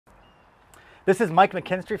This is Mike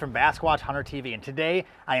McKinstry from Basquatch Hunter TV, and today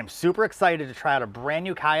I am super excited to try out a brand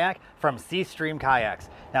new kayak from Seastream Kayaks.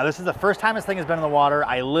 Now this is the first time this thing has been in the water.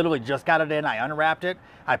 I literally just got it in, I unwrapped it,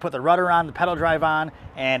 I put the rudder on, the pedal drive on,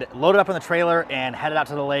 and loaded up in the trailer and headed out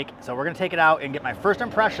to the lake. So we're gonna take it out and get my first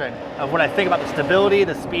impression of what I think about the stability,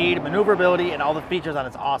 the speed, maneuverability, and all the features on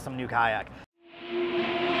this awesome new kayak.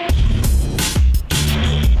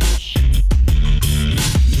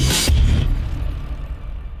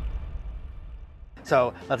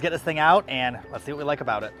 So let's get this thing out and let's see what we like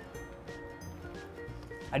about it.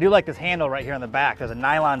 I do like this handle right here on the back. There's a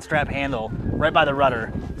nylon strap handle right by the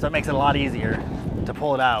rudder, so it makes it a lot easier to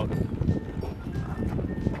pull it out.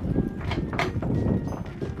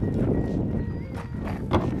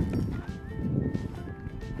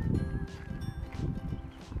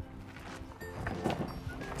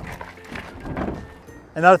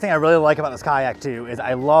 Another thing I really like about this kayak too is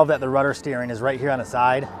I love that the rudder steering is right here on the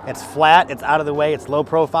side. It's flat, it's out of the way, it's low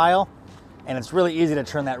profile, and it's really easy to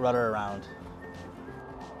turn that rudder around.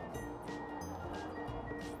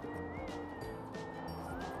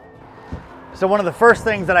 So one of the first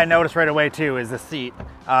things that I noticed right away too is the seat.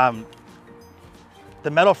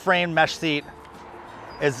 The metal frame mesh seat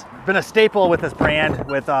has been a staple with this brand,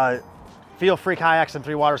 with Feel Free Kayaks and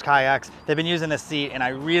Three Waters Kayaks. They've been using this seat and I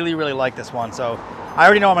really like this one. So I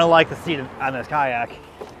already know I'm gonna like the seat on this kayak.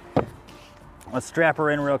 Let's strap her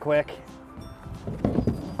in real quick.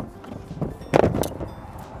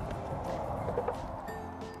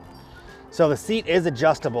 So the seat is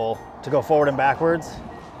adjustable to go forward and backwards.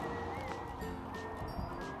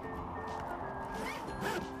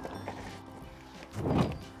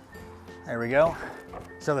 There we go.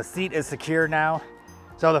 So the seat is secure now.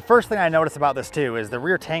 So the first thing I noticed about this too is the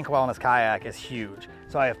rear tank well on this kayak is huge.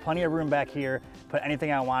 So I have plenty of room back here, put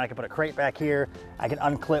anything I want. I can put a crate back here. I can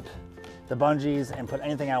unclip the bungees and put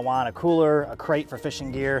anything I want, a cooler, a crate for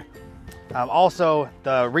fishing gear. Also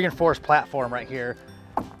the reinforced platform right here.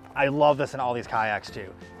 I love this in all these kayaks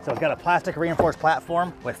too. So it's got a plastic reinforced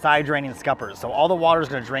platform with side draining scuppers. So all the water is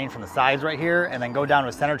gonna drain from the sides right here and then go down to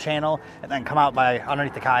a center channel and then come out by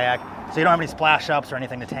underneath the kayak. So you don't have any splash ups or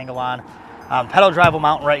anything to tangle on. Pedal drive will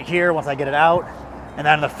mount right here once I get it out. And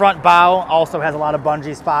then the front bow also has a lot of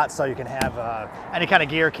bungee spots, so you can have any kind of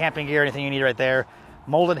gear, camping gear, anything you need right there.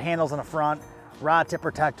 Molded handles in the front, rod tip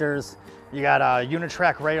protectors. You got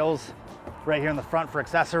Unitrack rails right here in the front for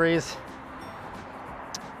accessories.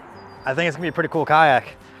 I think it's gonna be a pretty cool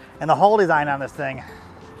kayak. And the hull design on this thing,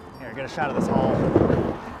 here, get a shot of this hull.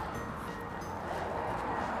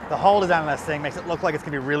 The hull design on this thing makes it look like it's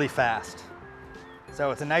gonna be really fast.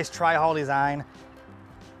 So it's a nice tri-hull design.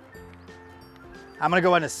 I'm gonna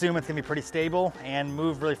go ahead and assume it's gonna be pretty stable and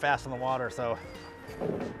move really fast in the water. So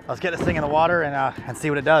let's get this thing in the water and see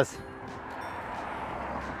what it does.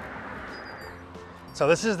 So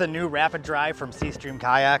this is the new Rapid Drive from Seastream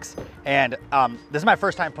Kayaks. And this is my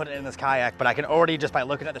first time putting it in this kayak, but I can already, just by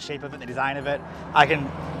looking at the shape of it, the design of it, I can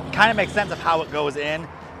kind of make sense of how it goes in.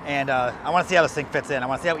 And I wanna see how this thing fits in. I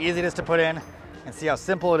wanna see how easy it is to put in and see how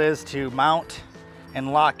simple it is to mount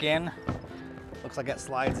and lock in. Looks like it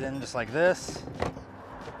slides in just like this.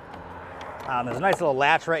 There's a nice little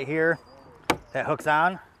latch right here that hooks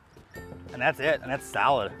on, and that's it, and that's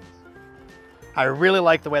solid. I really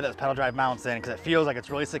like the way that this pedal drive mounts in because it feels like it's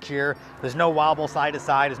really secure. There's no wobble side to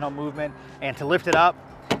side, there's no movement, and to lift it up,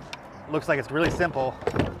 it looks like it's really simple.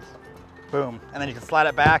 Boom, and then you can slide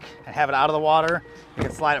it back and have it out of the water. You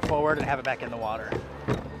can slide it forward and have it back in the water.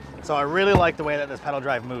 So I really like the way that this pedal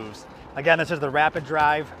drive moves. Again, this is the Rapid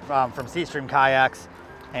Drive from Seastream Kayaks,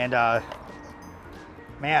 and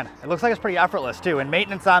man, it looks like it's pretty effortless too. And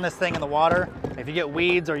maintenance on this thing in the water, if you get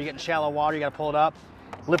weeds or you get in shallow water, you gotta pull it up.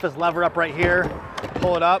 Lift this lever up right here,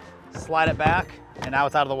 pull it up, slide it back, and now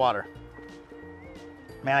it's out of the water.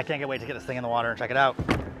 Man, I can't wait to get this thing in the water and check it out.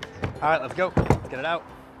 All right, let's go, let's get it out.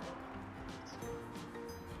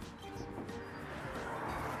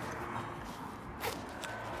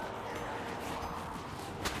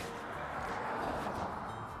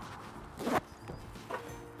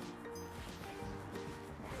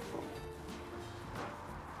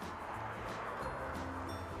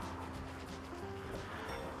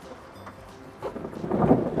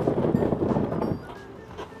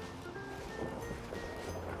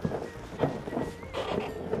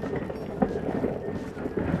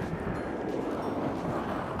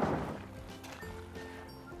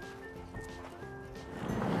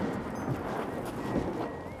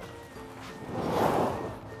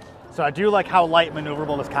 So I do like how light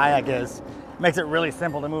maneuverable this kayak is. It makes it really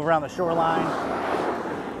simple to move around the shoreline.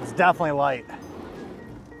 It's definitely light.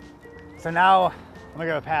 So now I'm gonna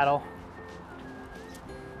go paddle.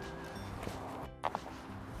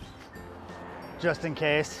 just in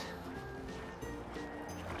case.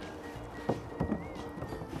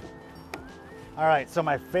 All right, so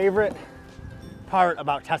my favorite part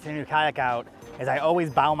about testing a new kayak out is I always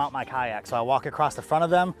bow mount my kayak. So I walk across the front of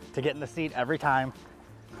them to get in the seat every time.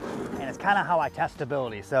 And it's kind of how I test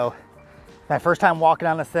stability. So my first time walking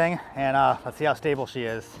on this thing, and let's see how stable she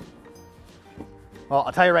is. Well,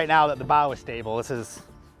 I'll tell you right now that the bow is stable. This is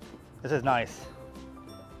nice.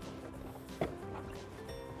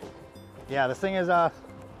 Yeah, this thing is, I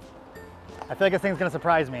feel like this thing's gonna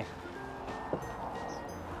surprise me.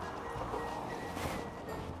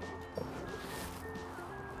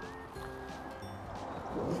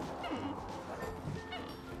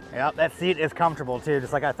 Yep, that seat is comfortable too,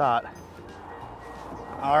 just like I thought.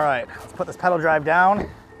 All right, let's put this pedal drive down.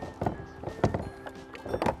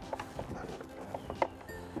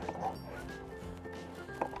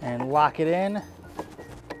 And lock it in.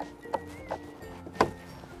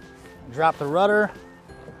 Drop the rudder.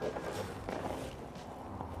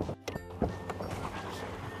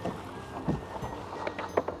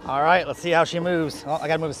 All right, let's see how she moves. Oh, I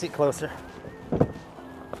gotta move the seat closer.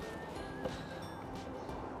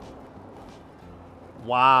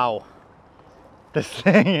 Wow, this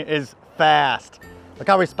thing is fast. Look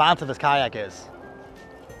how responsive this kayak is.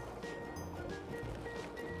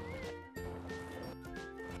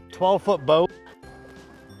 "12-foot boat.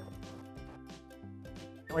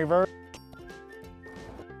 Reverse.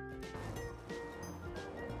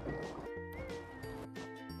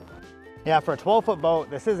 Yeah, for a 12-foot boat,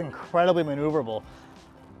 this is incredibly maneuverable.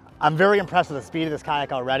 I'm very impressed with the speed of this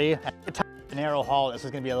kayak already. At the narrow haul, this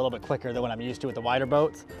is gonna be a little bit quicker than what I'm used to with the wider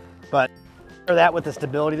boats. But for that, with the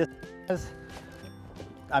stability this is,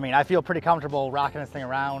 I mean, I feel pretty comfortable rocking this thing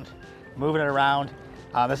around, moving it around.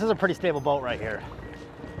 This is a pretty stable boat right here.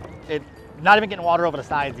 Not even getting water over the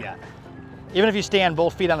sides yet. Even if you stand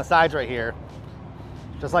both feet on the sides right here,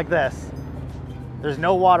 just like this, there's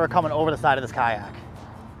no water coming over the side of this kayak.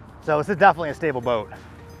 So this is definitely a stable boat.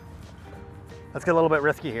 Let's get a little bit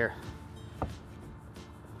risky here.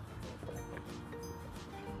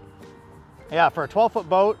 Yeah, for a 12-foot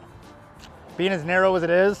boat, being as narrow as it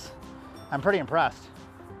is, I'm pretty impressed.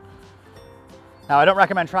 Now, I don't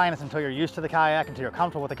recommend trying this until you're used to the kayak, until you're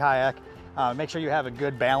comfortable with the kayak. Make sure you have a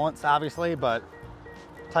good balance, obviously, but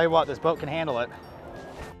tell you what, this boat can handle it.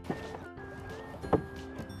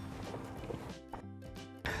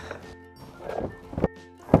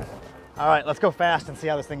 All right, let's go fast and see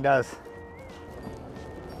how this thing does.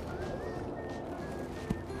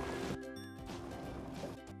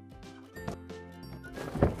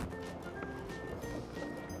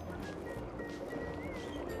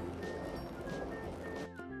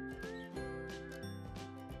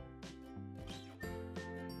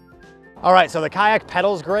 All right, so the kayak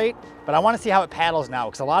pedals great, but I want to see how it paddles now,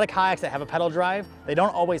 because a lot of kayaks that have a pedal drive, they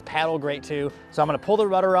don't always paddle great too. So I'm going to pull the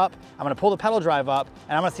rudder up, I'm going to pull the pedal drive up,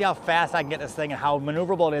 and I'm going to see how fast I can get this thing and how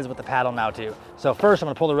maneuverable it is with the paddle now too. So first I'm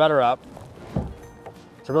going to pull the rudder up.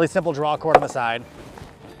 It's a really simple draw cord on the side.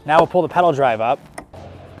 Now we'll pull the pedal drive up.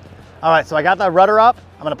 All right, so I got the rudder up,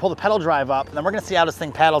 I'm going to pull the pedal drive up, and then we're going to see how this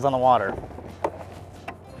thing paddles on the water.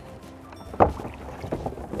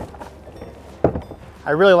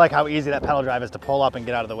 I really like how easy that pedal drive is to pull up and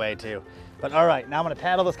get out of the way too. But all right, now I'm gonna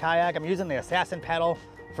paddle this kayak. I'm using the Assassin paddle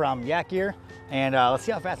from KAYAK Gear, and let's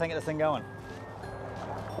see how fast I can get this thing going.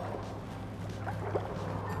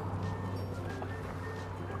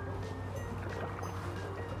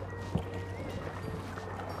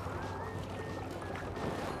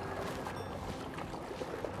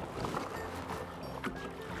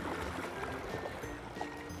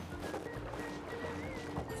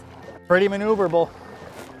 Pretty maneuverable.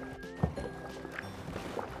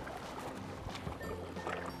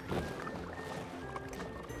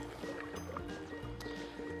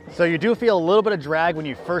 So you do feel a little bit of drag when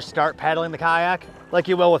you first start paddling the kayak, like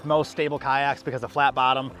you will with most stable kayaks because of flat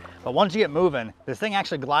bottom. But once you get moving, this thing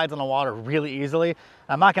actually glides on the water really easily.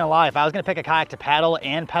 I'm not gonna lie, if I was gonna pick a kayak to paddle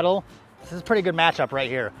and pedal, this is a pretty good matchup right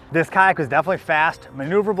here. This kayak was definitely fast,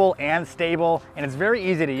 maneuverable, and stable, and it's very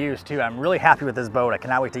easy to use too. I'm really happy with this boat. I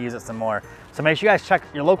cannot wait to use it some more. So make sure you guys check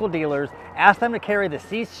your local dealers, ask them to carry the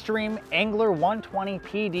Seastream Angler 120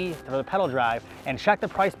 PD for the pedal drive, and check the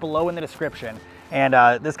price below in the description. And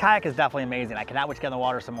this kayak is definitely amazing. I cannot wait to get in the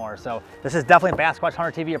water some more. So this is definitely Bass Squatch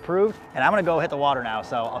Hunter TV approved, and I'm gonna go hit the water now.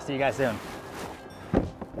 So I'll see you guys soon.